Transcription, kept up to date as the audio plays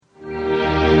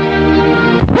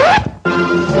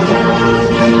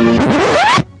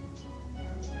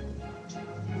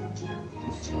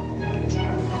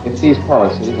these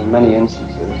policies, in many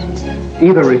instances,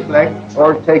 either reflect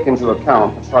or take into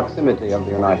account the proximity of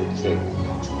the United States.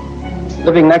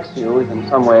 Living next to you is in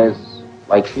some ways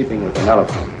like sleeping with an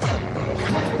elephant.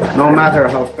 No matter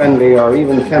how friendly or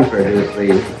even tempered is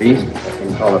the beast, if I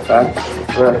can call it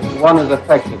that, one is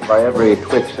affected by every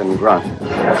twitch and grunt.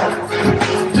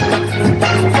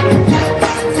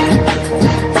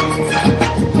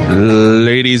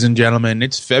 Ladies and gentlemen,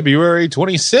 it's February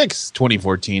 26th,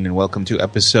 2014, and welcome to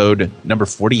episode number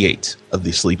 48 of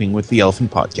the Sleeping with the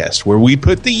Elephant podcast, where we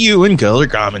put the U in color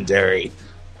commentary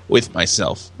with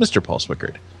myself, Mr. Paul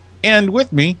Swickard. And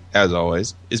with me, as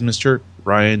always, is Mr.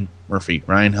 Ryan Murphy.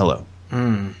 Ryan, hello.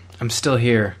 I'm still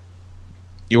here.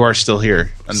 You are still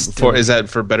here. Is that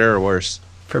for better or worse?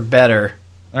 For better.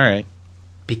 All right.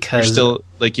 Because you're still,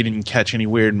 like, you didn't catch any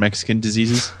weird Mexican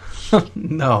diseases?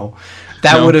 No.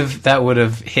 That would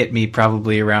have hit me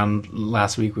probably around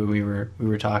last week when we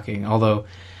were talking. Although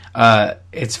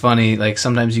it's funny, like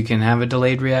sometimes you can have a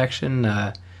delayed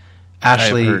reaction.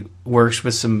 Ashley works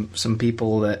with some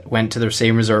people that went to the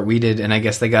same resort we did, and I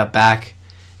guess they got back,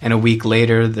 and a week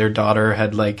later their daughter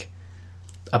had like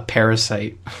a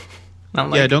parasite. I'm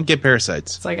like, yeah, don't get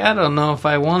parasites. It's like, I don't know if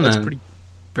I want to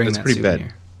bring that pretty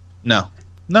bad. No,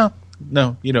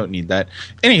 you don't need that.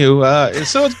 Anywho,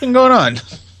 so what's been going on?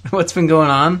 What's been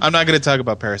going on? I'm not going to talk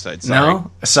about parasites. Sorry.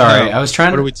 No? Sorry. I was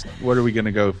trying to... What are we going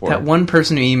to go for? That one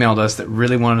person who emailed us that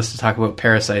really wanted us to talk about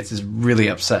parasites is really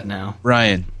upset now.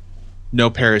 Ryan,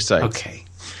 no parasites. Okay.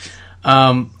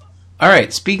 All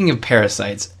right, speaking of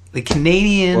parasites, the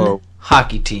Canadian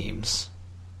hockey teams...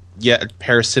 Yeah,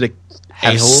 parasitic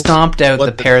have stomped out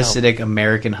the parasitic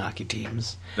American hockey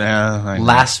teams.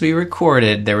 Last we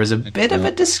recorded, there was a bit of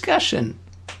a discussion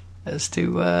as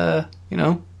to,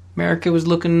 America was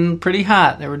looking pretty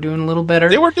hot. They were doing a little better.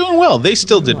 They were doing well. They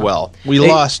still did well. We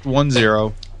lost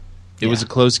 1-0. It was a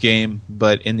close game,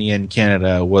 but in the end,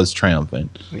 Canada was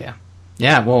triumphant. Yeah.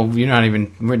 Yeah, well, you're not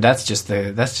even... That's just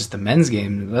the men's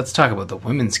game. Let's talk about the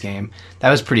women's game.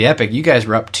 That was pretty epic. You guys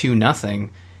were up 2-0.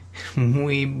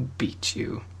 We beat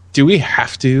you. Do we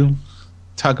have to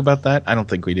talk about that? I don't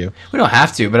think we do. We don't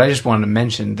have to, but I just wanted to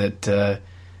mention that...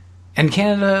 and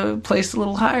Canada placed a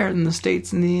little higher than the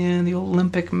States in the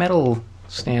Olympic medal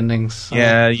standings. So.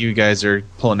 Yeah, you guys are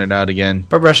pulling it out again.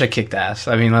 But Russia kicked ass.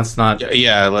 I mean, let's not...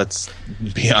 Yeah, let's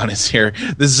be honest here.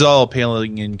 This is all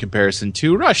paling in comparison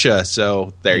to Russia,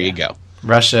 so there you go.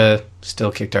 Russia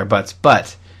still kicked our butts.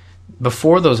 But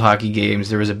before those hockey games,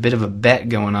 there was a bit of a bet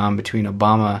going on between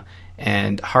Obama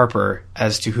and Harper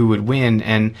as to who would win.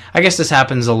 And I guess this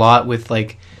happens a lot with,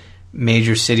 like,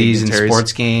 major cities and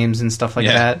sports games and stuff like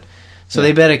that. So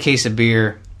they bet a case of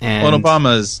beer. And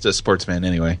Obama's a sportsman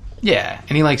anyway. Yeah,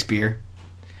 and he likes beer.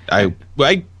 I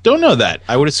don't know that.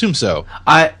 I would assume so.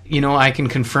 I can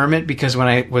confirm it because when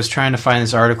I was trying to find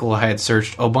this article, I had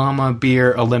searched Obama,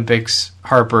 beer, Olympics,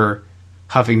 Harper,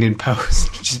 Huffington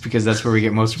Post, just because that's where we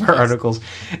get most of our articles.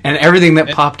 And everything that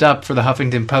popped up for the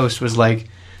Huffington Post was like,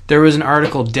 there was an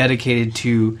article dedicated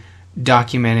to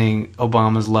documenting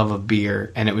Obama's love of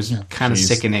beer, and it was kind of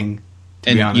sickening,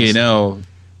 to be honest.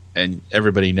 And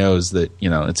everybody knows that,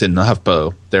 it's in the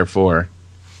HuffPo, therefore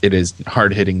it is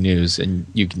hard-hitting news, and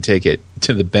you can take it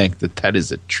to the bank that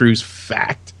is a true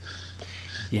fact.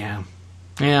 Yeah.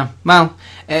 Yeah. Well,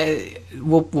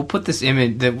 we'll put this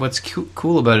image, that what's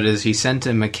cool about it is he sent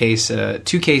him a case, 2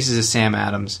 cases of Sam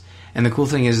Adams, and the cool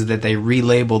thing is that they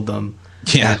relabeled them.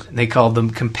 Yeah. They called them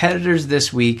Competitors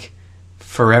This Week,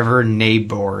 Forever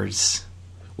Neighbors.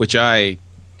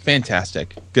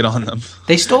 Fantastic. Good on them.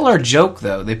 They stole our joke,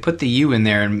 though. They put the U in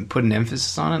there and put an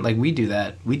emphasis on it. Like, we do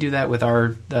that. We do that with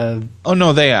our... Oh,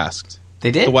 no, they asked.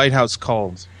 They did? The White House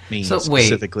called me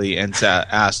specifically and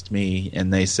asked me,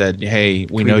 and they said, hey,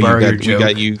 we know we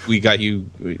got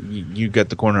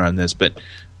the corner on this, but,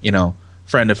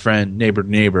 friend to friend, neighbor to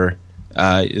neighbor,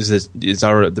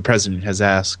 the president has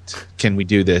asked, can we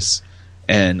do this?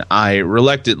 And I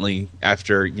reluctantly,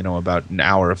 after, about an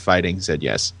hour of fighting, said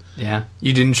yes. Yeah.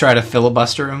 You didn't try to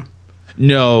filibuster him?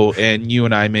 No, and you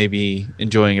and I may be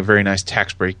enjoying a very nice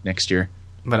tax break next year.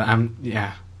 But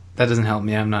that doesn't help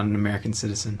me. I'm not an American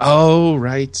citizen. Oh,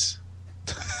 right.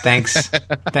 Thanks.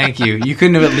 Thank you. You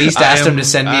couldn't have at least asked him to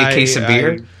send me a case of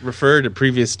beer? I refer to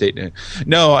previous statement.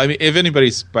 No, I mean, if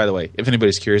anybody's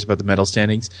curious about the medal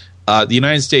standings, the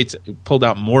United States pulled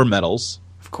out more medals.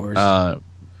 Of course.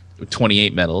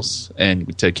 28 medals,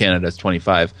 and to Canada's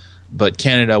 25. But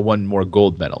Canada won more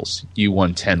gold medals. You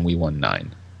won 10, we won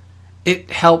 9.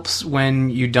 It helps when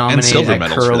you dominate and silver at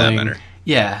medals curling. For that matter.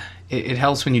 Yeah, it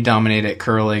helps when you dominate at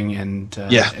curling and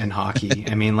hockey.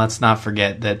 I mean, let's not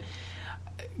forget that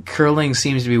curling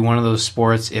seems to be one of those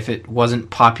sports. If it wasn't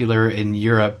popular in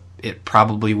Europe, it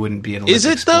probably wouldn't be an Olympic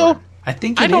sport. Is it though? I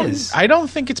think it is. I don't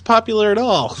think it's popular at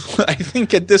all. I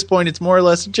think at this point it's more or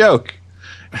less a joke.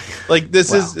 Like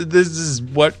this is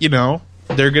what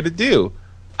they're gonna do.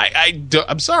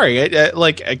 I'm sorry.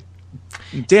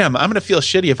 Damn, I'm gonna feel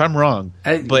shitty if I'm wrong.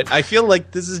 But I feel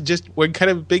like this is just one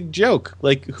kind of big joke.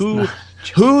 Like who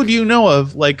do you know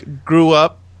of grew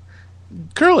up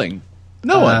curling?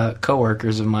 No one.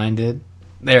 Coworkers of mine did.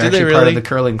 They're actually part of the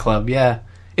curling club. Yeah,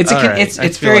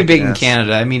 it's very big in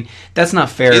Canada. I mean, that's not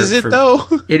fair. Is it though?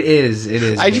 It is. It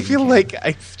is. I feel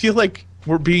like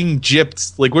we're being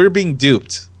gypped. Like we're being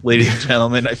duped, ladies and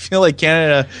gentlemen. I feel like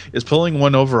Canada is pulling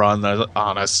one over on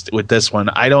us with this one.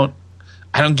 I don't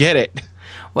get it.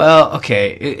 Well,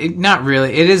 okay, not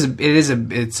really.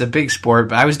 It's a big sport,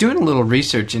 but I was doing a little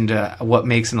research into what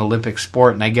makes an Olympic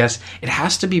sport, and I guess it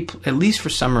has to be, at least for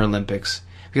Summer Olympics,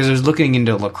 because I was looking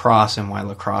into lacrosse and why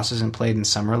lacrosse isn't played in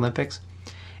Summer Olympics.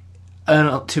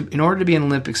 In order to be an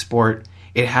Olympic sport,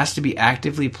 it has to be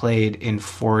actively played in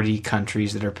 40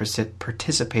 countries that are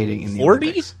participating in the 40?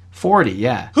 Olympics. 40,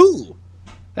 yeah. Who?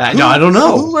 I don't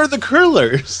know. Who are the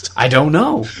curlers? I don't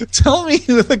know. Tell me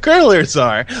who the curlers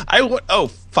are. Oh,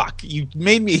 fuck. You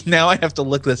made me. Now I have to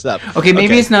look this up. Okay,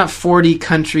 maybe it's not 40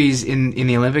 countries in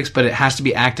the Olympics, but it has to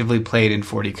be actively played in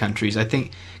 40 countries. I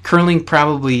think curling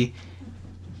probably...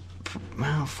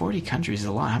 Well, 40 countries is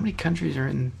a lot. How many countries are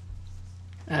in...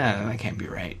 that can't be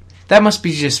right. That must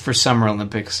be just for Summer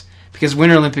Olympics. Because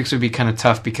Winter Olympics would be kind of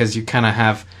tough because you kind of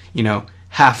have,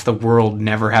 half the world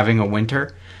never having a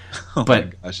winter. Oh my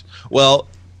gosh. Well,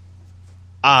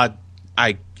 I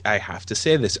have to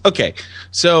say this. Okay,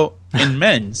 so in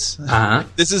men's,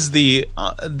 this is the.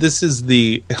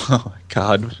 Oh my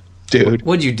god, dude!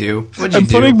 What'd you do? I'm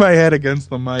putting my head against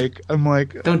the mic. I'm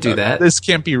like, don't do that. This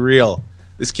can't be real.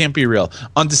 This can't be real.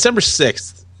 On December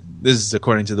 6th, this is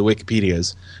according to the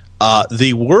Wikipedias,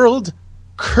 the World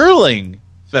Curling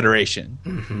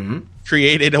Federation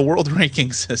created a world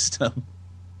ranking system.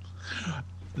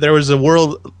 There was a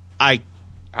world. I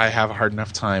have a hard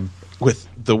enough time with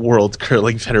the World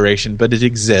Curling Federation, but it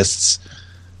exists.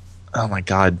 Oh my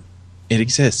god, it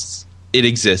exists. It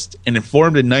exists, and it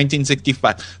formed in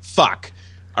 1965. Fuck.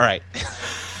 All right,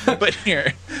 but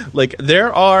here,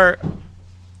 there are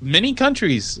many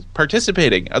countries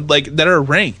participating, that are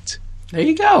ranked. There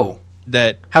you go.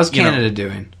 How's Canada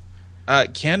doing?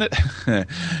 Canada.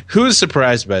 Who is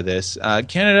surprised by this?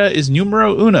 Canada is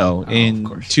numero uno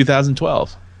in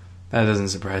 2012. That doesn't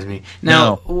surprise me.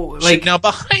 Now, now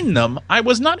behind them, I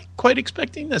was not quite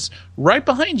expecting this. Right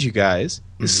behind you guys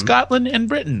is Scotland and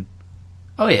Britain.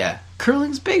 Oh yeah,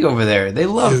 curling's big over there. They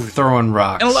love throwing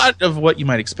rocks. And a lot of what you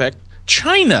might expect.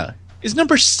 China is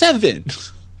number 7.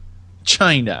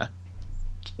 China.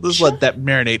 Let's let that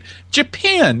marinate.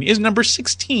 Japan is number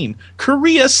 16.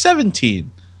 Korea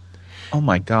 17. Oh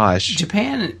my gosh.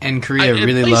 Japan and Korea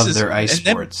really love their ice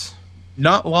sports.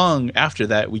 Not long after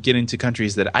that, we get into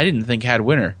countries that I didn't think had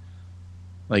winter.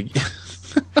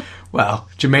 Well,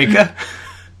 Jamaica.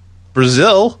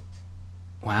 Brazil.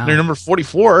 Wow. They're number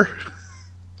 44.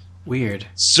 Weird.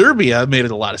 Serbia made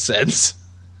a lot of sense.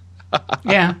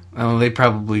 Yeah. Well, they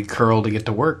probably curl to get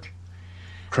to work.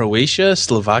 Croatia,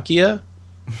 Slovakia,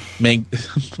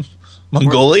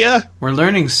 Mongolia. We're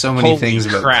learning so many things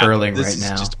about curling right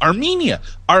now. Just Armenia.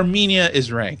 Armenia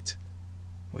is ranked.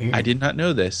 Weird. I did not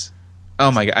know this. Oh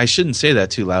my god! I shouldn't say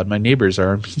that too loud. My neighbors are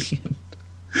Armenian.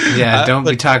 Yeah, don't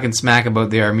be talking smack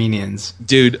about the Armenians,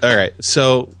 dude. All right,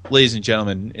 so ladies and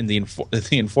gentlemen, in the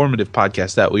informative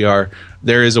podcast that we are,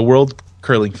 there is a World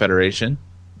Curling Federation,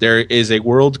 there is a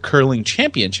World Curling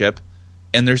Championship,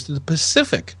 and there's the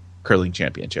Pacific Curling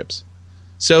Championships.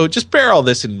 So just bear all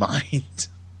this in mind.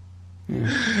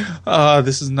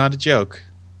 This is not a joke,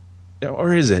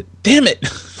 or is it? Damn it!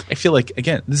 I feel like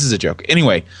again this is a joke.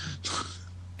 Anyway.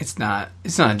 It's not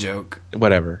a joke.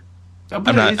 Whatever. I'm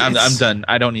done.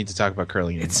 I don't need to talk about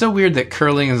curling anymore. It's so weird that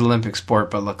curling is an Olympic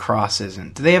sport, but lacrosse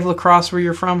isn't. Do they have lacrosse where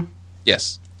you're from?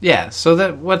 Yes. Yeah.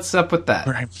 So what's up with that?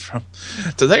 Where I'm from.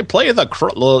 Do they play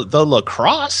the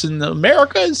lacrosse in the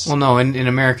Americas? Well, no. In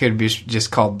America, it'd be just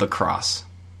called the cross.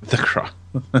 The cross.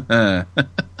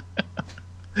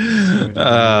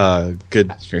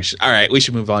 Good gracious. All right, we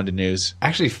should move on to news.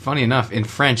 Actually, funny enough, in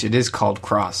French, it is called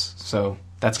cross. So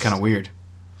that's kind of weird.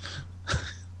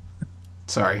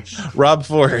 Sorry. Rob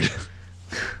Ford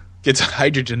gets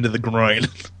hydrogen to the groin.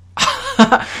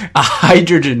 A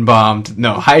hydrogen bomb.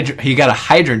 No, he got a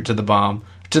hydrant to the bomb.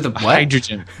 To the what?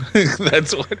 Hydrogen.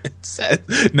 That's what it said.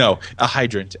 No, a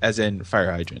hydrant, as in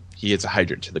fire hydrant. He gets a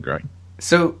hydrant to the groin.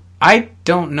 So I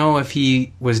don't know if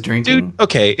he was drinking. Dude,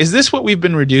 okay, is this what we've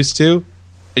been reduced to?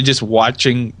 Just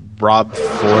watching Rob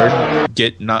Ford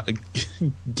get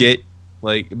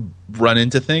run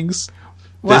into things?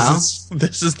 Wow.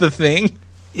 This is the thing?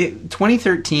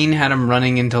 2013 had him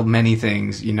running into many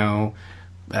things,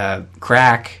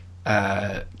 crack,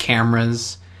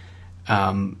 cameras,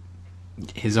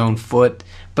 his own foot.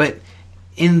 But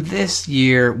in this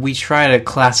year, we try to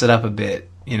class it up a bit,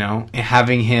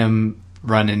 having him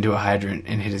run into a hydrant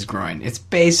and hit his groin. It's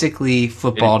basically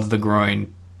football to the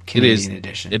groin, Canadian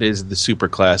edition. It is the super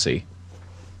classy.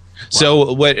 Wow.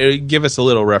 So, give us a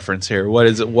little reference here. What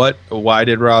is it? Why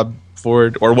did Rob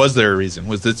Ford, or was there a reason?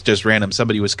 Was this just random?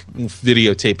 Somebody was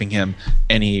videotaping him,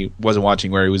 and he wasn't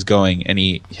watching where he was going, and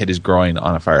he hit his groin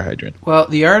on a fire hydrant. Well,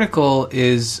 the article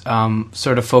is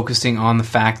sort of focusing on the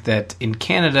fact that in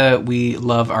Canada we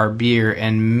love our beer,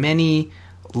 and many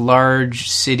large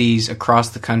cities across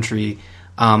the country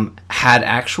had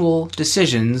actual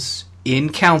decisions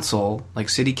in council, like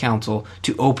city council,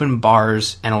 to open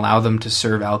bars and allow them to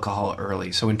serve alcohol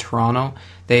early. So in Toronto,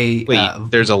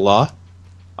 there's a law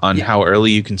on how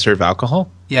early you can serve alcohol?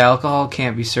 Yeah, alcohol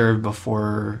can't be served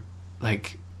before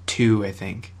 2, I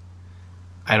think.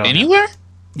 I don't Anywhere? know.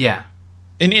 Yeah.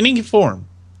 In any form?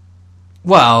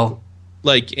 Well,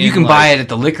 you can buy it at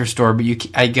the liquor store, but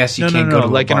I guess you can't go to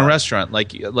a bar. In a restaurant.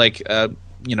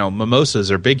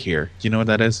 Mimosas are big here. Do you know what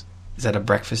that is? Is that a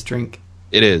breakfast drink?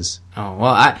 It is. Oh,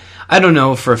 well, I don't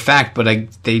know for a fact, but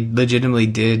they legitimately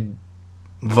did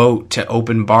vote to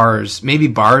open bars. Maybe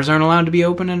bars aren't allowed to be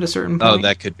open at a certain point. Oh,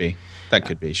 that could be. That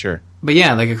could be, sure. But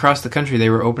yeah, across the country, they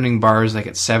were opening bars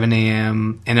at 7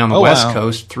 a.m. and on the West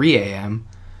Coast, 3 a.m.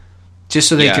 just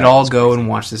so they could all go and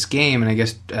watch this game. And I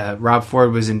guess Rob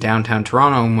Ford was in downtown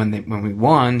Toronto, and when we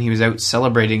won, he was out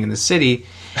celebrating in the city,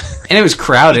 and it was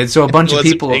crowded. So a bunch of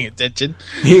people paying attention.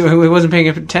 He wasn't paying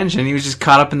attention. He was just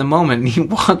caught up in the moment, and he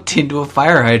walked into a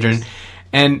fire hydrant.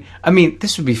 And I mean,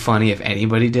 this would be funny if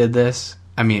anybody did this.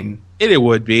 I mean, it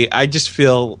would be. I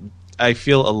feel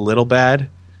a little bad,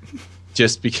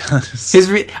 just because.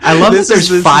 I love that there's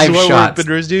 5 shots. What we've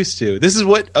been reduced to. This is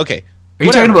what. Okay. Are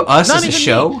you talking about us as a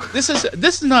show? Me. This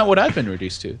is not what I've been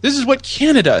reduced to. This is what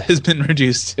Canada has been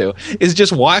reduced to. Is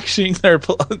just watching their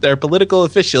political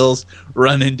officials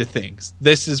run into things.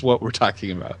 This is what we're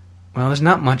talking about. Well, there's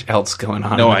not much else going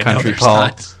on in the country,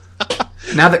 Paul.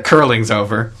 Now that curling's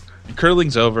over.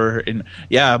 Curling's over, and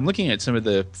I'm looking at some of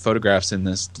the photographs in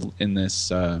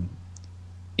the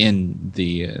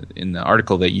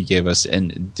article that you gave us,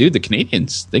 and dude, the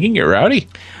Canadians, they can get rowdy.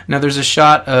 Now there's a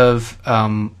shot of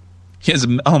oh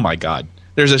my god,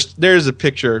 there's a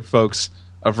picture, folks,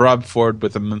 of Rob Ford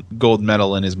with a gold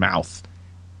medal in his mouth.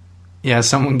 Yeah,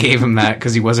 someone gave him that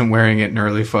because he wasn't wearing it in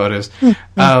early photos.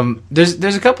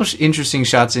 There's a couple interesting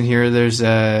shots in here. There's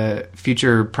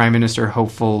future Prime Minister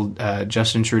hopeful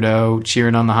Justin Trudeau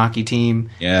cheering on the hockey team.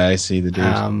 Yeah, I see the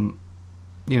dudes.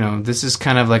 This is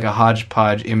kind of like a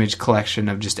hodgepodge image collection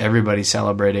of just everybody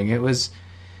celebrating. It was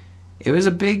a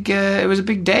big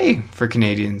day for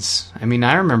Canadians. I mean,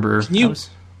 I remember.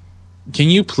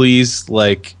 Can you please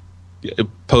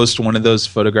post one of those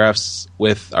photographs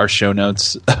with our show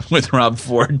notes with Rob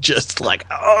Ford just I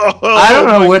don't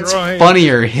know what's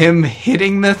funnier, him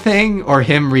hitting the thing or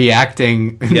him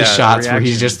reacting in the shots where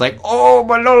he's just oh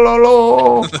my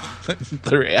lo.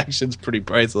 The reaction's pretty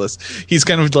priceless. He's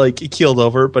kind of keeled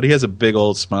over, but he has a big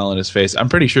old smile on his face. I'm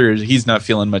pretty sure he's not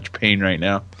feeling much pain right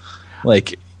now.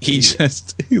 He's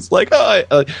to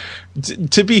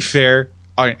be fair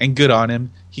and good on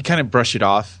him, he kind of brushed it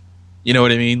off. You know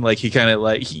what I mean? He kind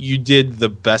of you did the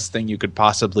best thing you could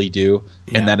possibly do,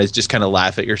 and that is just kind of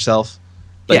laugh at yourself.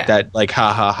 That,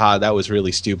 ha ha ha, that was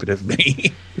really stupid of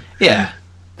me. Yeah.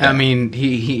 I mean,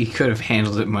 he could have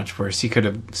handled it much worse. He could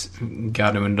have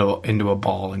got him into a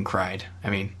ball and cried.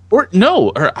 I mean,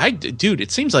 dude,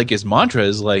 it seems like his mantra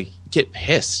is get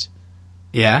pissed.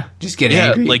 Yeah, just get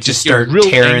angry. Just start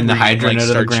tearing the hydrant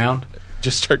out of the ground.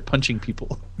 Just start punching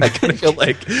people. I kind of feel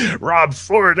like Rob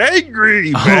Ford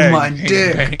angry. Bang, my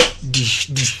dick.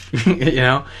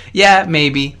 Yeah,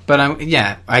 maybe, but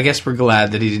I guess we're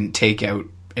glad that he didn't take out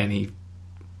any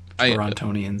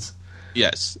Torontonians.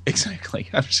 Yes, exactly.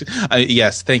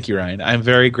 Yes, thank you, Ryan. I'm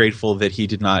very grateful that he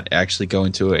did not actually go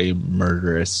into a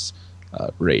murderous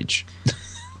rage.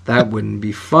 That wouldn't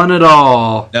be fun at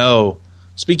all. No.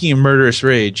 Speaking of murderous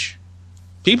rage,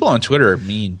 people on Twitter are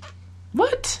mean.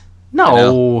 What?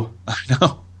 No. I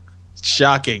know. It's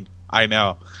shocking. I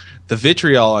know. The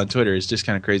vitriol on Twitter is just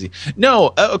kind of crazy.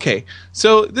 No, okay.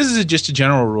 So this is just a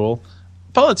general rule.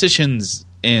 Politicians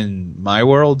in my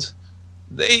world,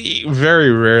 they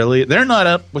very rarely, they're not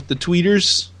up with the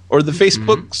tweeters or the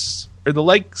Facebooks or the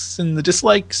likes and the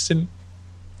dislikes and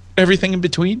everything in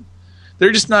between.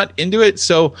 They're just not into it.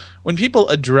 So when people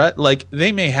address, like,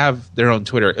 they may have their own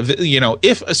Twitter,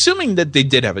 if assuming that they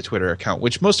did have a Twitter account,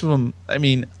 which most of them, I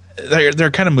mean,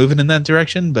 they're kind of moving in that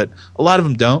direction, but a lot of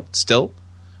them don't still.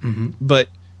 But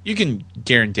you can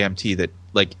guarantee that,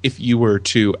 like, if you were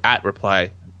to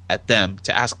reply at them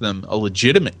to ask them a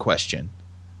legitimate question,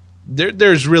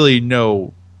 there's really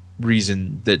no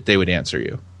reason that they would answer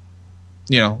you.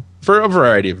 For a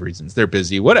variety of reasons. They're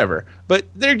busy, whatever. But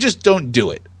they just don't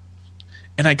do it.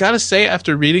 And I gotta say,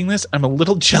 after reading this, I'm a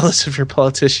little jealous of your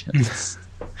politicians.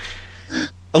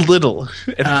 A little.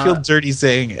 And I feel dirty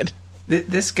saying it.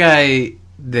 This guy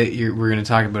that we're going to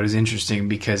talk about is interesting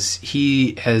because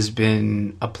he has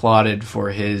been applauded for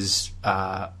his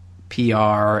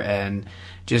PR and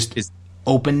just his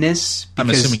openness. I'm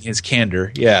assuming his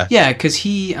candor, yeah. Yeah, because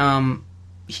he's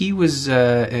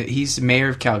mayor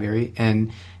of Calgary,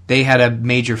 and they had a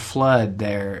major flood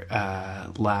there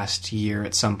last year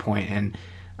at some point, and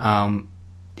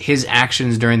his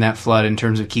actions during that flood in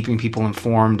terms of keeping people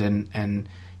informed and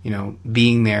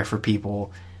being there for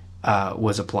people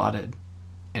was applauded.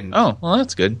 And oh, well,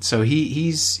 that's good. So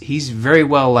he's very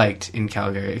well liked in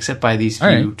Calgary, except by these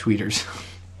few tweeters.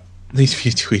 These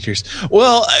few tweeters.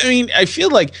 Well, I mean, I feel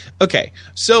like, okay,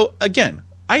 so again,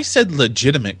 I said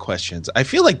legitimate questions. I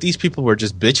feel like these people were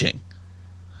just bitching.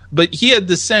 But he had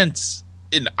the sense,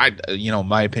 in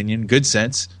my opinion, good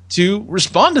sense, to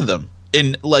respond to them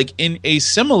in a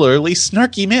similarly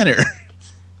snarky manner.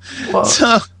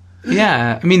 Well,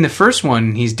 yeah, I mean, the first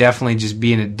one, he's definitely just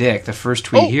being a dick. The first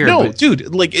tweet here. No, dude,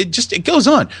 it goes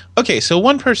on. Okay, so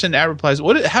one person replies,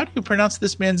 how do you pronounce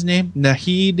this man's name?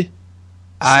 Nahid?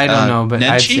 I don't know, but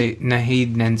Nenshi? I'd say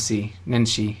Nahid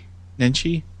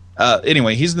Nenshi.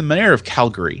 Anyway, he's the mayor of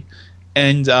Calgary.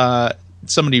 And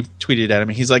somebody tweeted at him,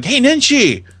 and he's like, hey,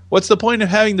 Nenshi, what's the point of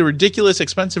having the ridiculous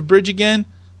expensive bridge again?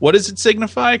 What does it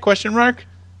signify? ?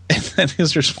 And then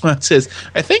his response is,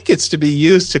 I think it's to be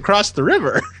used to cross the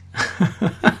river.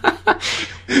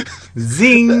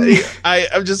 Zing!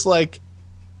 I'm just like...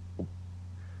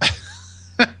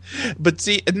 But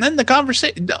see, and then the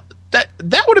conversation...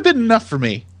 That would have been enough for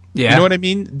me. Yeah. You know what I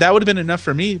mean? That would have been enough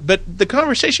for me. But the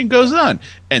conversation goes on.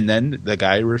 And then the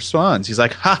guy responds. He's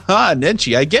like, ha,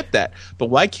 Nenshi, I get that. But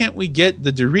why can't we get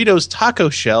the Doritos taco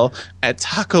shell at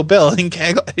Taco Bell in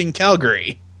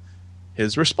Calgary?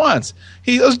 His response.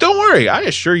 He goes, don't worry. I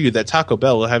assure you that Taco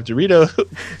Bell will have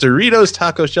Doritos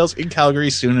taco shells in Calgary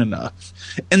soon enough.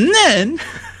 And then,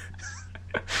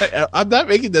 I'm not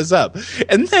making this up.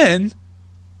 And then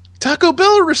Taco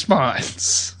Bell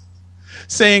responds,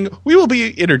 saying, we will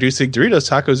be introducing Doritos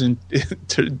tacos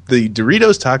the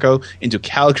Doritos taco into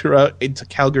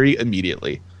Calgary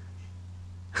immediately.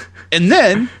 And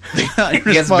then the guy it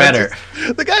gets better.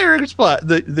 The guy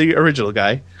the original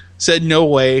guy said, no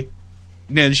way,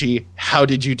 Nenshi, how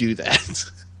did you do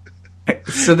that?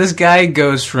 So this guy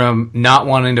goes from not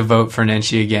wanting to vote for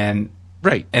Nenshi again,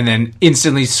 right, and then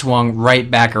instantly swung right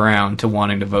back around to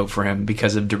wanting to vote for him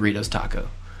because of Doritos taco.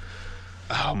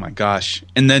 Oh my gosh.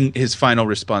 And then his final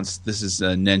response, this is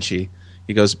Nenshi.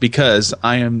 He goes, because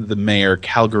I am the mayor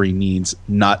Calgary needs,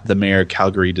 not the mayor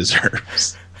Calgary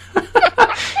deserves.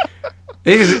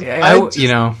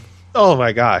 Oh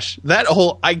my gosh. That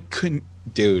whole, I couldn't,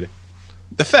 dude.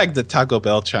 The fact that Taco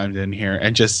Bell chimed in here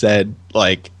and just said,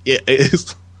 like, it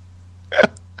is,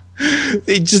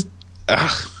 it just,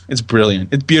 it's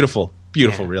brilliant. It's beautiful.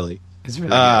 Beautiful, yeah. Really. It's really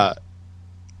good.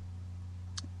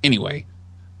 Anyway.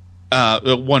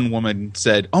 One woman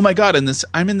said, oh my God,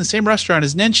 I'm in the same restaurant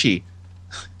as Nenshi.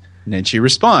 Nenshi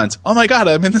responds, oh my God,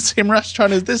 I'm in the same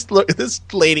restaurant as this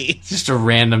lady. Just a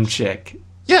random chick.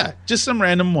 Yeah, just some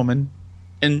random woman.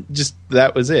 And just,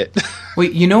 that was it.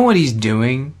 Wait, you know what he's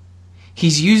doing?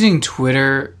 He's using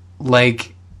Twitter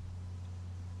like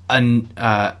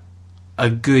a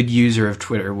good user of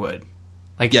Twitter would.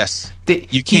 Like, yes.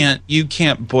 You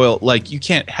can't boil, like, you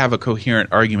can't have a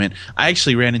coherent argument. I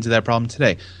actually ran into that problem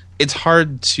today. It's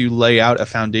hard to lay out a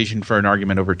foundation for an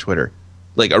argument over Twitter,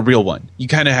 like a real one. You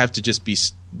kind of have to just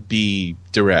be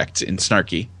direct and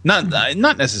snarky. Not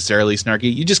necessarily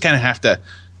snarky. You just kind of have to,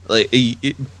 like,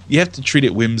 you have to treat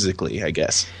it whimsically, I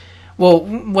guess. Well,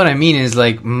 what I mean is,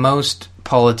 like, most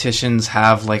politicians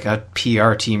have like a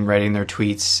PR team writing their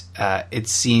tweets. It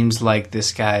seems like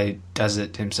this guy does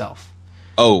it himself.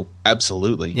 Oh,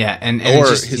 absolutely. Yeah, and or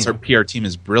just, his PR team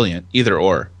is brilliant. Either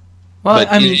or. Well,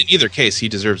 but in either case, he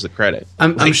deserves the credit.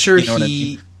 I'm sure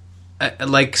he,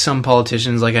 like some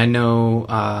politicians, like I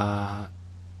know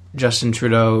Justin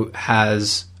Trudeau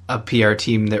has a PR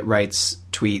team that writes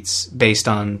tweets based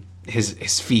on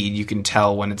his feed. You can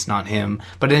tell when it's not him.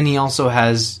 But then he also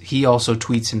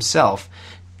tweets himself.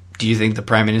 Do you think the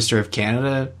Prime Minister of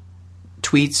Canada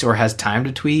tweets or has time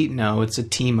to tweet? No, it's a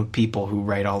team of people who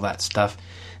write all that stuff.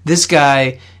 This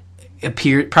guy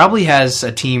probably has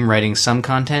a team writing some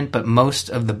content, but most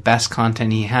of the best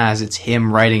content he has, it's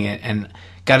him writing it. And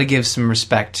got to give some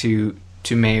respect to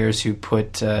mayors who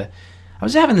put... I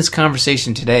was having this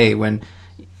conversation today when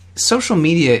social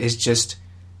media is just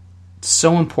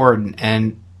so important.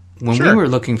 And when we were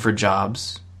looking for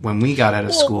jobs, when we got out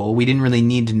of school, we didn't really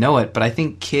need to know it. But I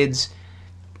think kids,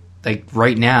 like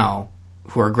right now,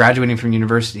 who are graduating from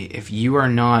university, if you are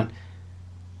not,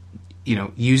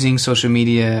 using social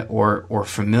media or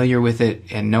familiar with it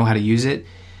and know how to use it,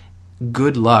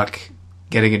 good luck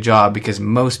getting a job, because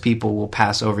most people will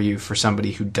pass over you for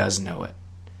somebody who does know it.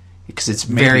 Because it's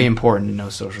very important to know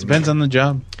social media. Depends on the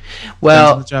job.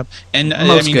 Well, on the job. And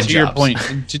I mean,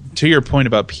 to your point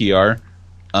about PR,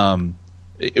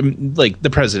 like the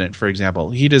president, for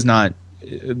example, he does not.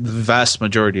 The vast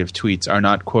majority of tweets are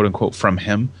not "quote unquote" from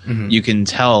him. Mm-hmm. You can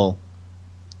tell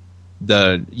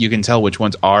which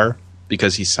ones are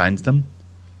because he signs them.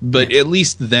 But at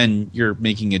least then you're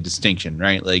making a distinction,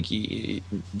 right? Like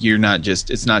you're not just.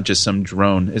 It's not just some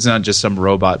drone. It's not just some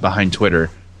robot behind Twitter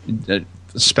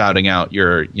spouting out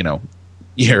your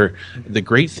the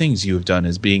great things you have done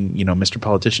as being Mr.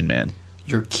 Politician Man.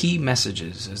 Your key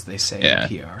messages, as they say in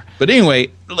PR. But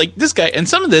anyway, like this guy, and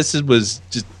some of this was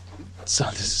just. So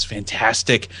this is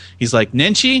fantastic. He's like,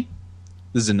 Nenshi,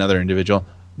 this is another individual.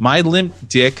 My limp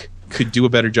dick could do a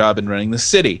better job in running the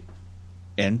city.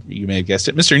 And you may have guessed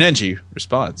it, Mr. Nenshi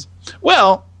responds,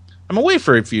 well, I'm away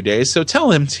for a few days, so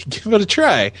tell him to give it a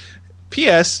try.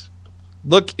 P.S.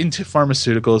 Look into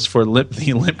pharmaceuticals for the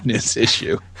limpness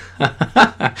issue.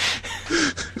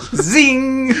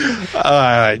 Zing!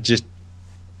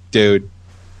 Dude.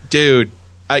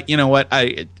 You know what?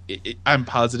 I'm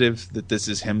positive that this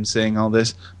is him saying all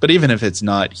this, but even if it's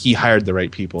not, he hired the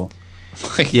right people.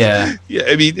 Yeah.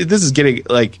 I mean, this is getting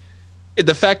like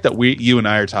the fact that you and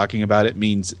I are talking about it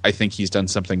means I think he's done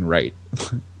something right.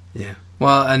 Yeah.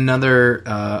 Well,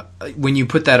 another when you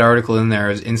put that article in there, I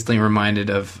was instantly reminded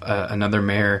of another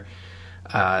mayor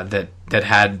that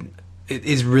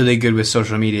is really good with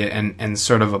social media and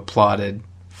sort of applauded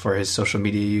for his social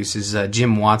media use is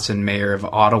Jim Watson, mayor of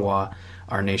Ottawa,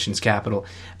 our nation's capital.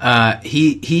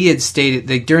 He had stated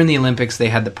that during the Olympics they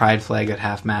had the pride flag at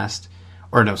half-mast.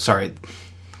 Or no, sorry.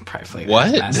 Pride flag what?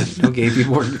 at half-mast. No, gay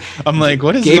people I'm like,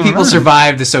 what is gay going people on?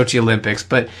 survived the Sochi Olympics,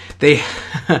 but they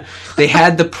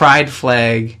had the pride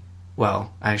flag.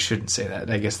 Well, I shouldn't say that.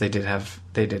 I guess they did have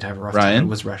a rough time. It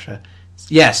was Russia.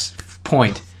 Yes,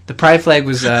 point. The pride flag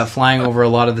was flying over a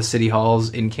lot of the city halls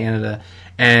in Canada.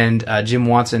 And Jim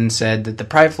Watson said that the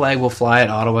pride flag will fly at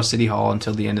Ottawa City Hall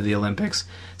until the end of the Olympics.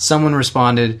 Someone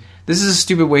responded, this is a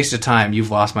stupid waste of time.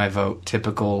 You've lost my vote.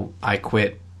 Typical, I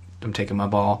quit. I'm taking my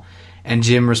ball. And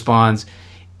Jim responds,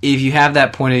 if you have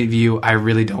that point of view, I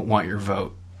really don't want your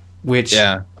vote. Which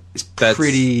is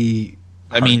pretty hardcore.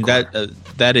 I mean,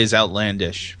 that is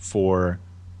outlandish for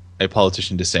a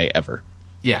politician to say ever.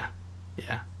 Yeah.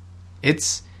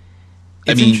 It's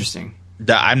interesting.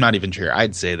 I'm not even sure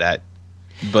I'd say that.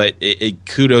 But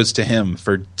kudos to him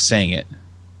for saying it.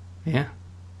 Yeah,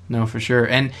 no, for sure.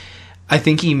 And I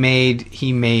think he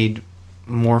made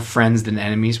more friends than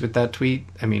enemies with that tweet.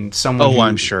 I mean, someone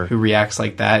I'm sure. who reacts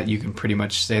like that, you can pretty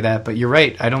much say that. But you're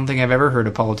right. I don't think I've ever heard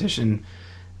a politician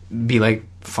be like,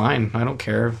 fine, I don't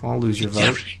care. I'll lose your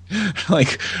vote.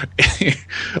 Like,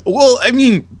 well, I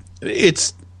mean,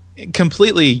 it's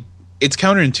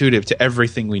counterintuitive to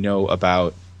everything we know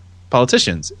about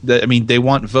politicians. I mean, they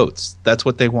want votes. That's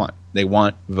what they want. They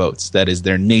want votes. That is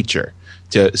their nature.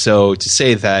 So to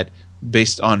say that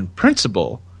based on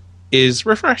principle is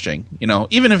refreshing.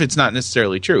 Even if it's not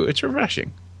necessarily true, it's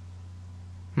refreshing.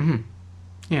 Mm-hmm.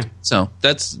 Yeah. So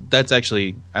that's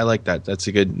actually, I like that. That's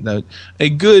a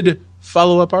good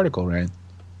follow-up article, Ryan.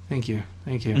 Thank you.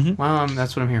 Mm-hmm. Well,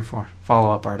 that's what I'm here for.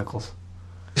 Follow-up articles.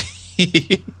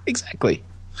 Exactly.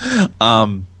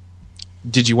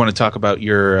 Did you want to talk about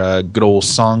your good old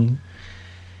song?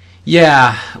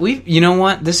 Yeah, you know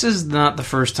what? This is not the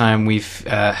first time we've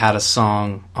had a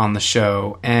song on the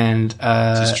show, and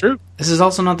this is true. This is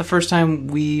also not the first time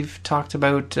we've talked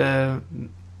about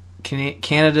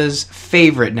Canada's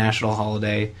favorite national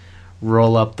holiday,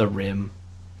 Roll Up the Rim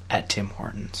at Tim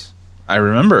Hortons. I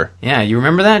remember. Yeah, you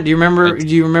remember that? Do you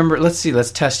remember? Let's see. Let's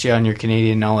test you on your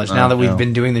Canadian knowledge. Now that we've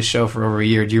been doing this show for over a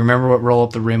year, do you remember what Roll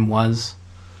Up the Rim was?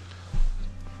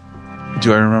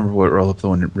 Do I remember what Roll Up the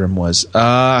Rim was?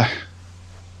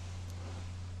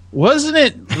 Wasn't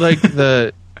it like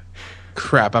the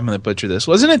crap, I'm gonna butcher this.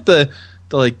 Wasn't it the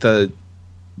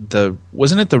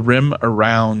wasn't it the rim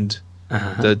around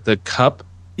the cup?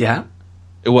 Yeah,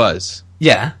 it was.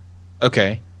 Yeah.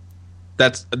 Okay.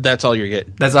 That's all you're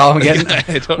getting. That's all I'm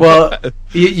getting. Well,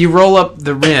 you roll up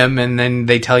the rim, and then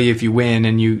they tell you if you win,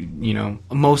 and you know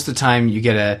most of the time you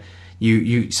get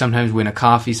you sometimes win a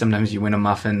coffee, sometimes you win a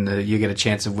muffin. You get a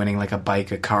chance of winning like a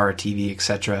bike, a car, a TV,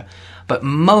 etc. But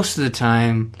most of the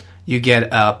time you get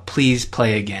a please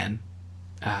play again.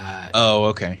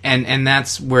 Okay. And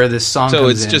that's where this song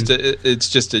comes in. So it's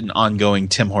just an ongoing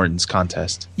Tim Hortons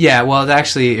contest. Yeah, well,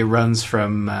 it runs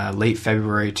from late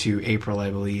February to April,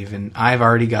 I believe, and I've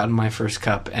already gotten my first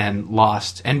cup and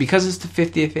lost. And because it's the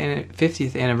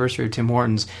 50th anniversary of Tim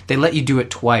Hortons, they let you do it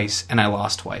twice, and I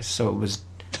lost twice. So it was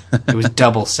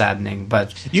double saddening.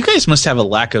 But you guys must have a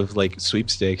lack of like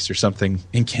sweepstakes or something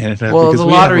in Canada. Well, the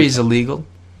lottery is illegal.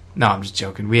 No, I'm just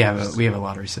joking. We have a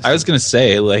lottery system. I was going to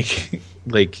say like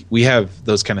we have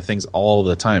those kind of things all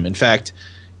the time. In fact,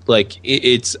 like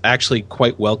it's actually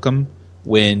quite welcome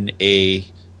when a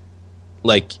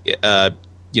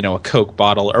Coke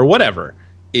bottle or whatever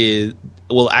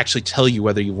will actually tell you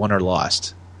whether you won or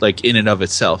lost, like in and of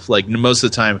itself. Like most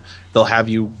of the time they'll have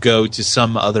you go to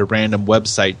some other random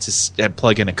website to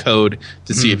plug in a code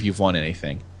to see if you've won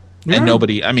anything. Yeah. And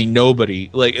nobody,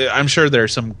 like I'm sure there are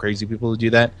some crazy people who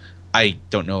do that. I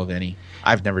don't know of any.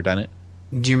 I've never done it.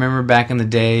 Do you remember back in the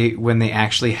day when they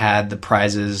actually had the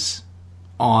prizes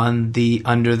on the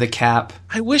under the cap?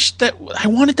 I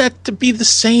wanted that to be the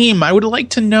same. I would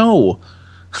like to know.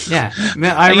 Yeah,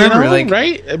 I remember,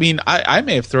 right? I mean, I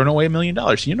may have thrown away $1 million.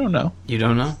 You don't know. You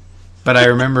don't know. But I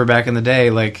remember back in the day,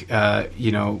 like going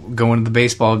to the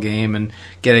baseball game and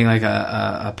getting like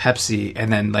a Pepsi,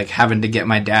 and then like having to get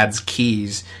my dad's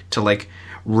keys to like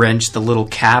wrench the little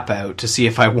cap out to see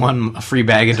if I won a free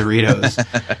bag of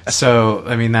Doritos. So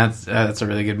I mean that's a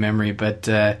really good memory. But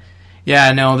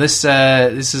this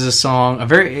is a song, a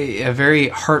very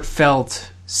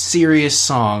heartfelt, serious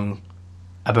song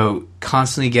about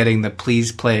constantly getting the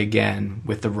please play again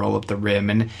with the roll up the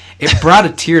rim, and it brought a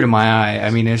tear to my eye.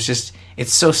 I mean, it's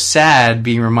so sad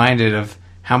being reminded of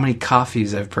how many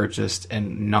coffees I've purchased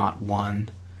and not one.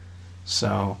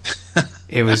 So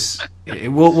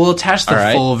we'll attach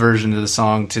the full version of the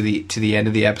song to the end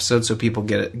of the episode so people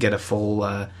get a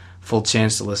full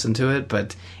chance to listen to it.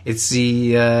 But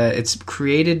it's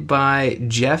created by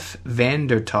Jeff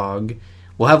Vandertog.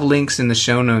 We'll have links in the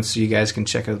show notes so you guys can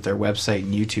check out their website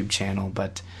and YouTube channel.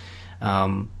 But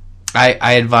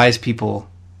I advise people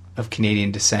of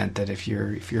Canadian descent that if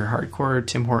you're a hardcore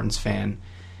Tim Hortons fan,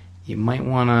 you might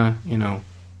want to,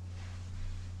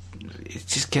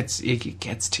 it gets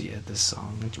to you. This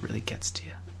song, it really gets to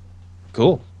you.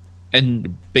 Cool.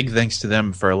 And big thanks to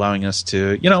them for allowing us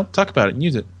to, talk about it and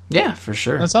use it. Yeah, for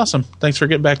sure. That's awesome. Thanks for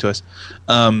getting back to us.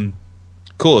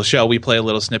 Cool. Shall we play a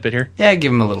little snippet here? Yeah,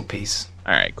 give them a little piece.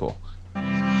 All right, cool.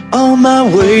 On my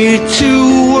way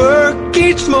to work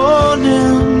each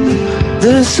morning,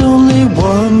 there's only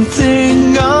one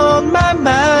thing on my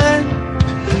mind.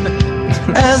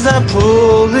 As I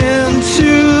pull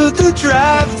into the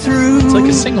drive-thru, it's like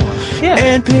a sing-along. Yeah.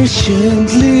 And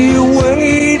patiently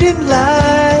wait in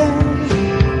line.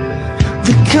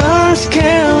 The cars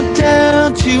count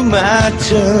down to my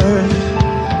turn.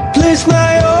 Place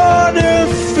my order,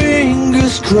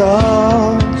 fingers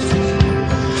crossed.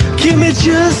 Give me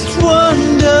just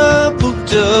one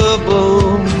double-double.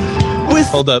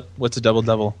 Hold up. What's a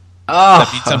double-double? Oh.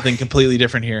 That means something completely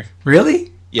different here.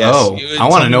 Really? Yes. Oh, I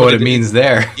want to know what it means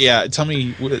there. Yeah, tell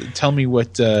me what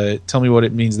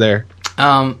it means there.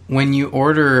 When you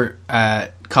order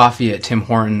coffee at Tim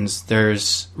Hortons,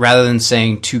 there's, rather than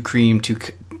saying 2 cream,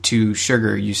 2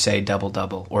 sugar, you say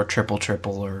double-double or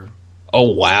triple-triple or oh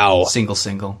wow,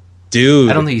 single. Dude,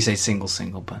 I don't think you say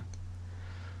single, but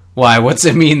why? What's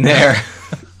it mean there?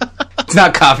 It's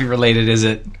not coffee related, is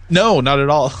it? No, not at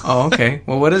all. Oh, okay.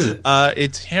 Well, what is it?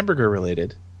 It's hamburger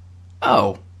related.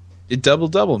 Oh. It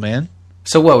double, man.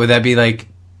 So what, would that be like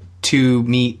 2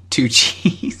 meat, 2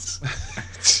 cheese?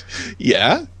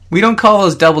 Yeah. We don't call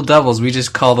those double-doubles. We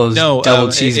just call those double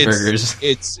cheeseburgers.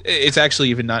 It's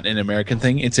actually even not an American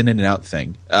thing. It's an In-N-Out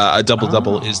thing. A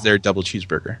double-double is their double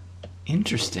cheeseburger.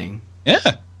 Interesting.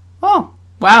 Yeah. Oh,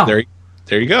 wow. There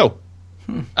you go.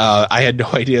 I had no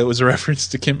idea it was a reference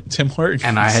to Tim Hortons.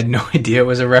 And I had no idea it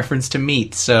was a reference to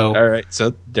meat. So all right,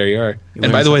 so there you are.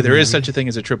 And by the way, there is such a thing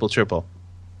as a triple.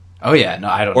 Oh yeah, no,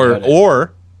 I don't know.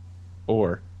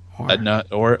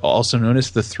 Or also known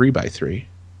as the 3x3.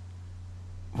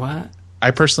 What?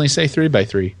 I personally say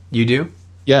 3x3. You do?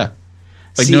 Yeah.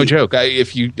 Like, no joke. I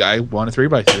want a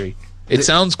 3x3. It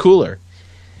sounds cooler.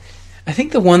 I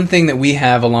think the one thing that we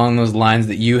have along those lines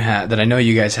that you have, that I know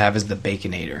you guys have, is the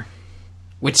Baconator.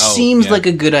 Which seems like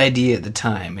a good idea at the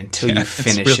time until you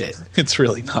finish it. It's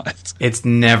really not. It's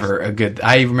never a good...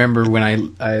 I remember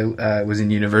when I was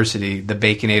in university, the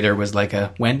Baconator was like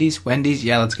a Wendy's? Wendy's?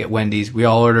 Yeah, let's get Wendy's. We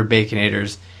all ordered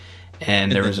Baconators,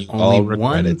 and there was only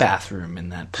one bathroom in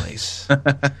that place. All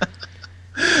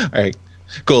right.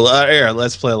 Cool. Here,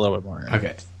 let's play a little bit more.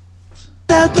 Okay.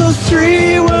 That those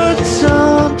 3 words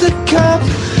on the cup,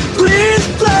 please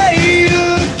play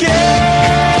again.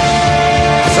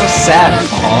 So sad,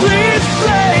 Paul. Please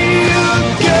play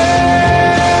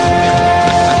again.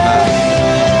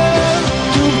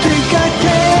 Don't think I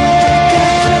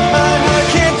can. My heart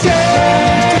can't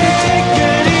take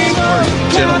anymore.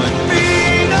 Gentlemen. My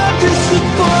feet are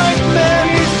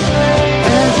disappointment.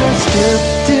 As I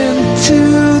stepped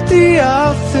into the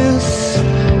office,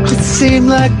 it seemed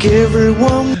like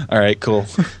everyone. All right, cool.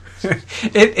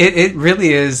 It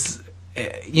really is.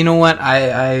 You know what?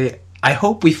 I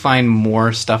hope we find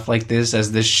more stuff like this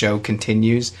as this show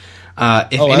continues.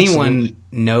 If anyone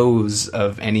knows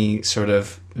of any sort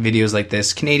of videos like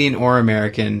this, Canadian or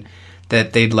American,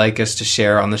 that they'd like us to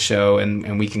share on the show,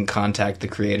 and we can contact the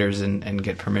creators and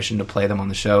get permission to play them on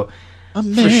the show,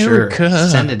 America. For sure,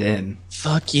 send it in.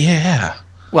 Fuck yeah.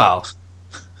 Well,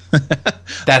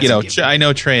 that's I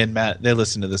know Trey and Matt, they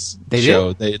listen to this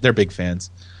show. They're big fans.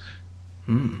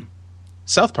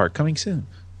 South Park coming soon.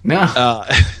 No.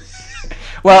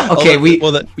 Well, okay,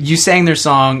 you sang their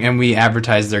song and we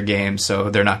advertised their game,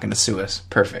 so they're not going to sue us.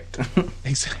 Perfect.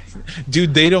 Exactly.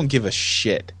 Dude, they don't give a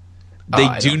shit. They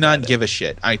do not give a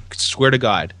shit. I swear to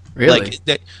God. Really?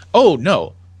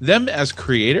 No. Them as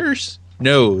creators?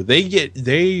 No,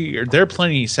 they're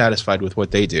plenty satisfied with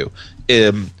what they do.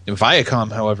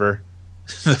 Viacom, however,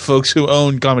 the folks who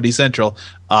own Comedy Central,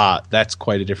 that's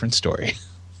quite a different story.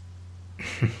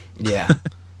 Yeah.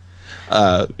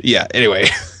 Anyway.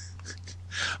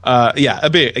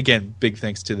 Big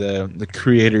thanks to the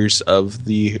creators of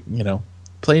the,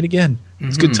 Play It Again.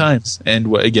 It's good times.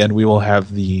 And again, we will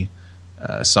have the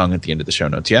song at the end of the show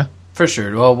notes, yeah? For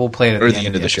sure. Well, we'll play it at the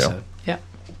end of the show. Episode. Yeah.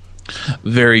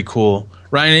 Very cool.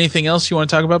 Ryan, anything else you want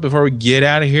to talk about before we get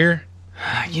out of here?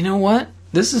 You know what?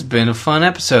 This has been a fun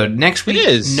episode. Next week,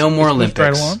 no more Olympics.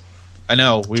 Right along. I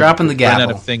know. We've dropping the gavel. Run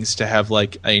out of things to have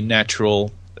like a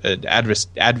natural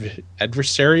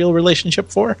adversarial relationship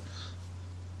for.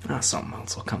 Something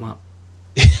else will come up.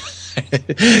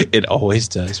 It always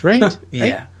does, right?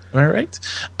 Yeah. All right.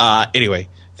 Anyway,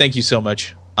 thank you so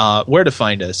much. Where to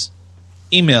find us?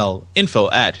 Email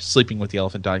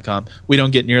info@sleepingwiththeelephant.com. We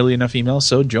don't get nearly enough emails,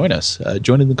 so join us.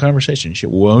 Join in the conversation.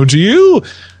 Won't you?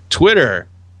 Twitter.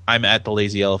 I'm at the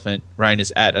Lazy Elephant. Ryan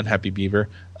is at Unhappy Beaver.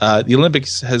 The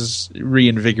Olympics has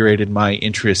reinvigorated my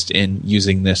interest in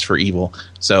using this for evil.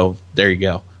 So there you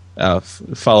go.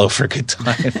 Follow for good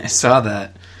times. I saw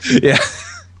that. Yeah.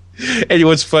 And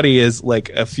what's funny is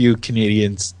like a few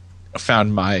Canadians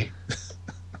found my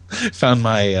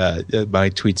my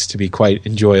tweets to be quite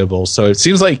enjoyable. So it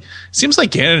seems like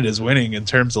Canada's winning in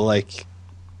terms of like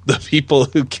the people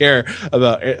who care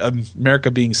about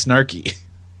America being snarky.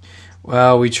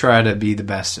 Well, we try to be the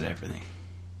best at everything.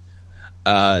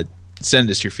 Send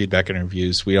us your feedback and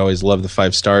reviews. We always love the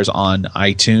 5 stars on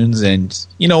iTunes, and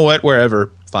you know what?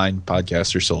 Wherever fine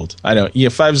podcasts are sold,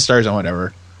 5 stars on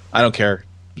whatever. I don't care.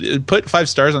 Put 5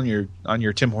 stars on your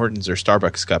Tim Hortons or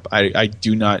Starbucks cup. I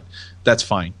do not. That's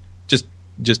fine.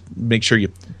 Just make sure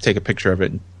you take a picture of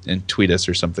it and tweet us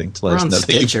or something to let us know.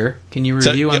 Stitcher. Can you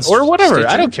review on or whatever? Stitcher?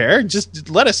 I don't care. Just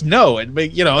let us know and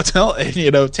make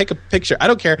take a picture. I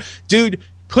don't care, dude.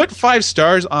 Put 5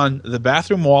 stars on the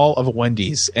bathroom wall of a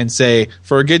Wendy's and say,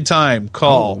 for a good time,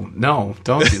 call. Oh, no,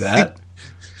 don't do that.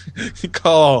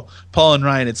 Call Paul and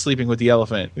Ryan at Sleeping with the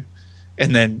Elephant.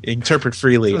 And then interpret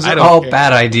freely. Those are all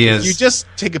bad ideas. You just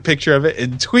take a picture of it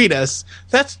and tweet us.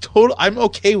 That's total. I'm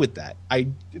okay with that.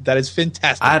 That is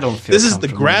fantastic. I don't feel this is the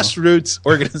grassroots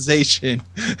organization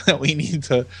that we need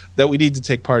to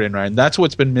take part in, Ryan. That's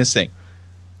what's been missing.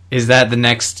 Is that the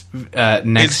next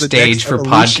stage for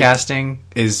podcasting?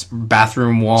 Is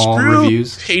bathroom wall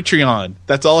reviews? Patreon.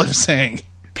 That's all I'm saying.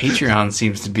 Patreon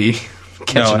seems to be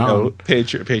catching on. No,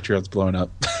 Patreon's blowing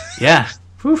up. Yeah.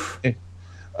 Whew.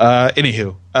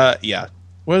 Anywho, yeah.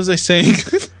 What was I saying?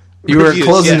 You were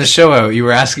closing the show out. You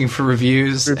were asking for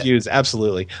reviews. Reviews,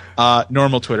 absolutely.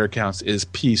 Normal Twitter accounts is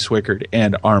P. Swickard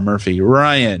and R. Murphy.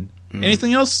 Ryan,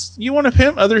 anything else you want to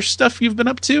pimp? Other stuff you've been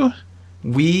up to?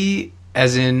 We,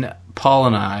 as in Paul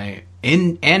and I,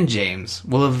 and James,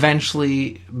 will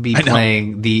eventually be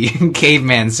playing the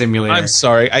Caveman Simulator. I'm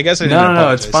sorry. I guess I didn't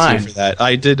apologize it's fine. for that.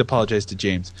 I did apologize to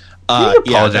James. You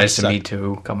apologize to me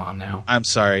too. Come on now. I'm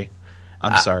sorry.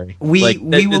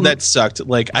 That sucked.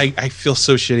 Like I feel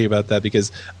so shitty about that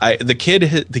because the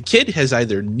kid has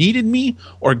either needed me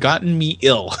or gotten me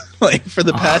ill like for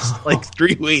the past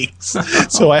 3 weeks.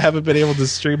 So I haven't been able to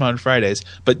stream on Fridays.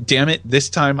 But damn it, this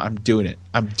time I'm doing it.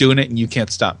 And you can't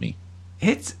stop me.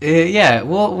 It's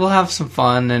we'll have some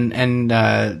fun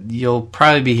and you'll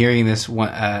probably be hearing this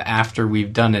after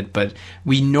we've done it, but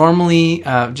we normally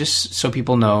just so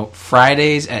people know,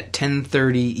 Fridays at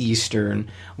 10:30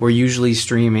 Eastern we're usually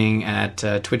streaming at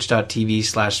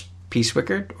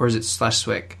twitch.tv/pswickard, or is it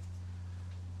 /swick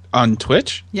on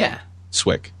Twitch? Yeah,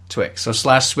 Swick. So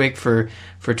 /swick for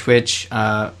Twitch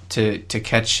to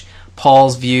catch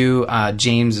Paul's view.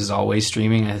 James is always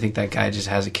streaming. I think that guy just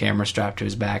has a camera strapped to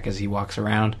his back as he walks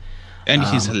around. And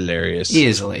he's hilarious. He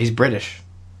is. He's British.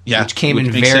 Yeah. Which came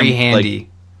in very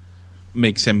handy.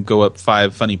 Makes him go up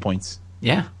 5 funny points.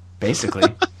 Yeah, basically.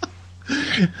 All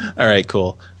right,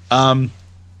 cool.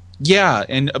 Yeah,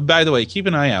 and by the way, keep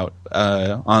an eye out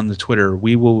on the Twitter.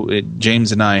 We will.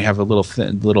 James and I have a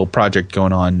little project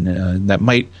going on that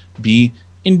might be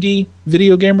indie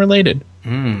video game related.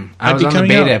 I was on the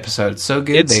beta episode. So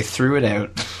good, they threw it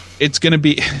out. It's going to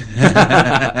be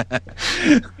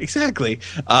exactly.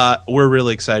 We're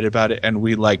really excited about it, and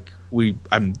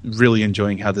I'm really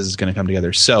enjoying how this is going to come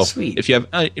together. So, sweet. If you have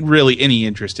really any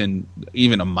interest in,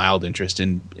 even a mild interest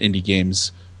in indie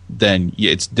games, then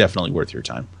it's definitely worth your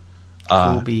time.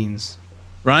 Cool beans,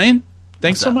 Ryan.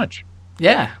 Thanks so much.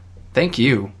 Yeah, thank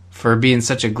you for being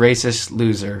such a gracious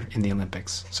loser in the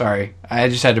Olympics. Sorry, I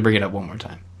just had to bring it up one more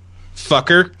time.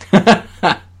 Fucker.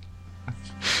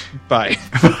 Bye.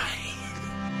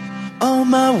 On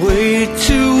my way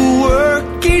to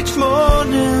work each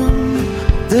morning,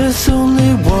 there's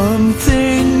only one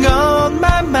thing on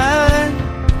my mind.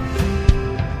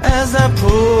 As I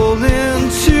pull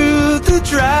into the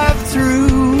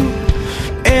drive-thru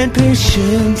and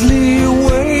patiently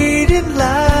wait in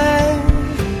line,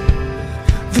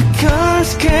 the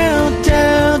cars count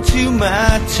down to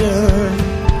my turn.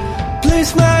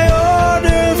 Place my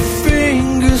order,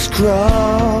 fingers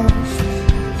crossed.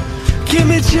 Give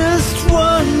me just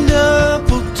one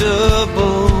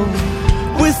double-double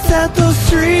without those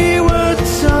 3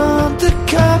 words on the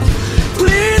cup.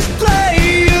 Please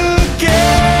play again.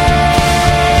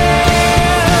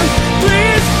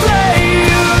 Please play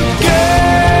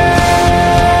again.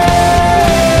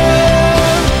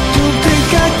 Don't think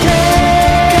I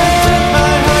can.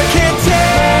 My heart can't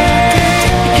take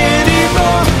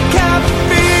anymore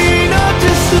caffeine or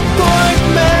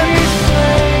disappointment.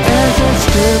 As I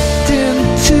stepped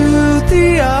into the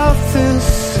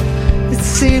office, it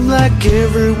seemed like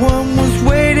everyone was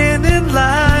waiting in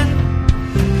line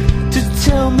to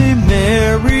tell me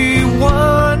Mary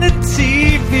wanted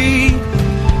TV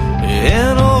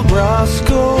and old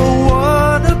Roscoe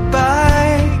won a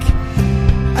bike.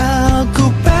 I'll go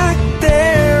back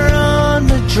there on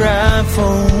the drive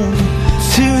home.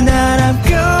 Tonight I'm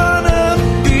gonna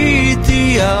beat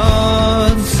the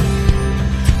odds.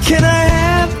 Can I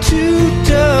have 2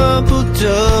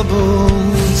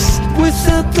 double-doubles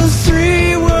without those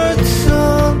 3 words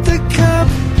on the cup?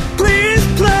 Please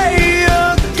play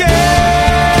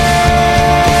again.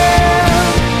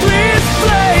 Please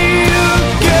play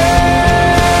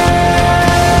again.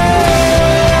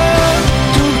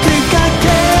 Don't think I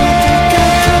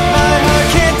can. My heart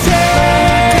can't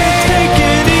take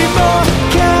anymore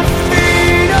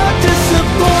caffeine or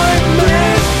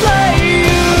disappointment. Play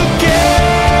again.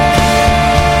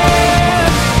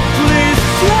 Please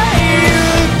play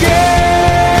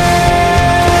again.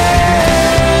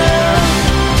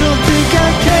 Don't think I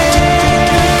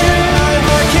can. My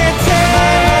heart can't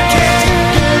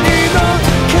take anymore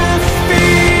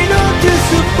caffeine or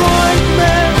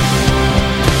disappointment.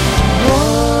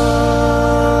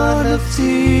 One of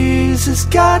these has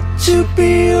got to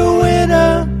be a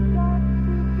winner.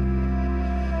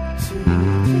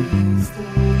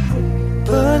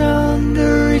 But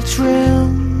under each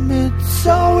rim, it's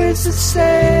always the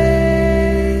same.